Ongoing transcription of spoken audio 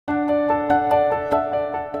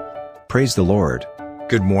Praise the Lord.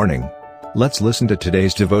 Good morning. Let's listen to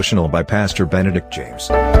today's devotional by Pastor Benedict James.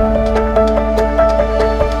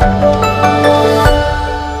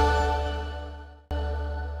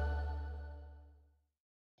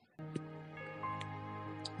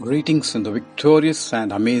 Greetings in the victorious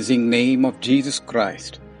and amazing name of Jesus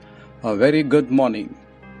Christ. A very good morning.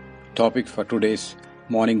 Topic for today's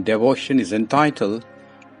morning devotion is entitled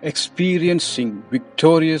Experiencing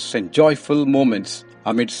Victorious and Joyful Moments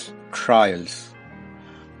Amidst Trials.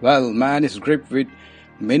 Well, man is gripped with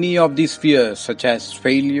many of these fears such as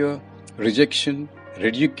failure, rejection,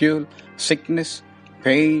 ridicule, sickness,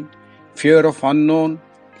 pain, fear of unknown,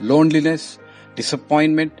 loneliness,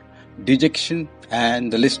 disappointment, dejection,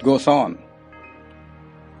 and the list goes on.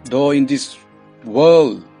 Though in this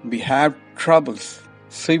world we have troubles,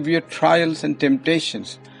 severe trials and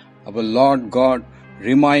temptations, our Lord God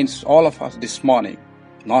reminds all of us this morning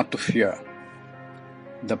not to fear.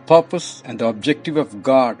 The purpose and the objective of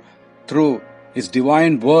God through His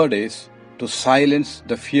divine word is to silence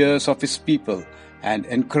the fears of His people and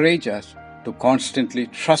encourage us to constantly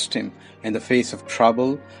trust Him in the face of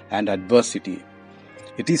trouble and adversity.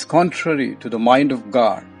 It is contrary to the mind of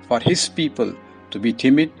God for His people to be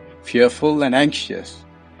timid, fearful, and anxious.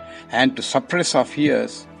 And to suppress our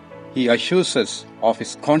fears, He assures us of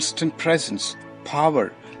His constant presence,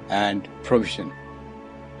 power, and provision.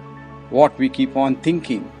 What we keep on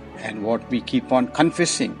thinking and what we keep on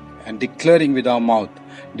confessing and declaring with our mouth,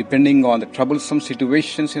 depending on the troublesome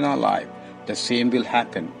situations in our life, the same will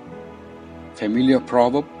happen. Familiar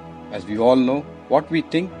proverb, as we all know, what we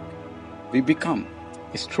think, we become,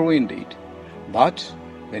 is true indeed. But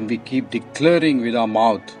when we keep declaring with our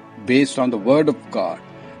mouth based on the word of God,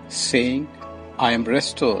 saying, I am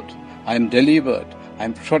restored, I am delivered, I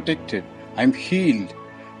am protected, I am healed,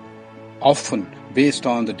 often based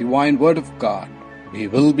on the divine word of God, we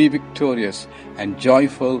will be victorious and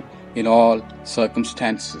joyful in all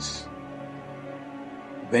circumstances.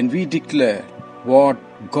 When we declare what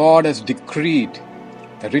God has decreed,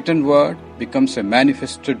 the written word becomes a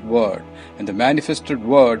manifested word, and the manifested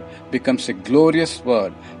word becomes a glorious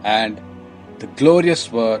word, and the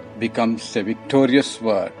glorious word becomes a victorious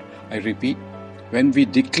word. I repeat, when we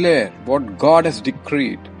declare what God has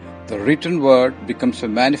decreed, the written word becomes a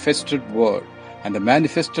manifested word, and the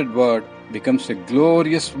manifested word becomes a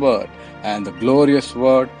glorious word, and the glorious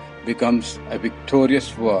word becomes a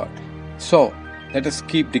victorious word. So, let us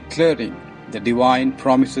keep declaring the divine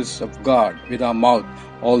promises of God with our mouth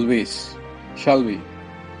always, shall we?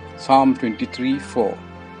 Psalm 23:4.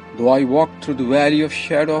 Though I walk through the valley of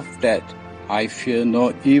shadow of death, I fear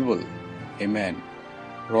no evil. Amen.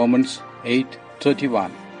 Romans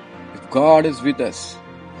 8:31. If God is with us,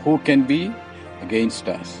 who can be against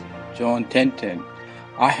us? John 10:10.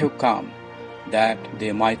 I have come that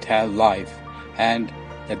they might have life, and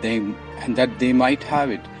that they might have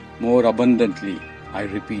it more abundantly. I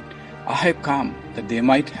repeat, I have come that they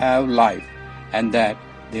might have life, and that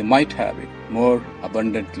they might have it more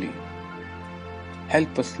abundantly.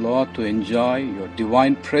 Help us, Lord, to enjoy your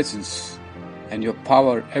divine presence and your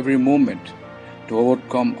power every moment, to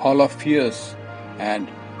overcome all our fears and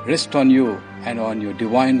rest on you and on your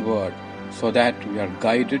divine word, so that we are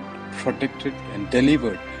guided, protected, and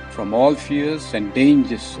delivered from all fears and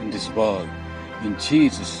dangers in this world. In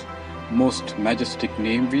Jesus' most majestic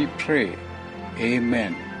name we pray.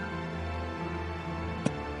 Amen.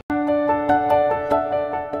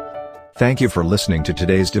 Thank you for listening to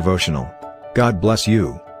today's devotional. God bless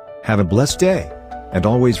you. Have a blessed day. And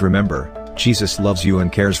always remember, Jesus loves you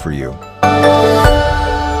and cares for you.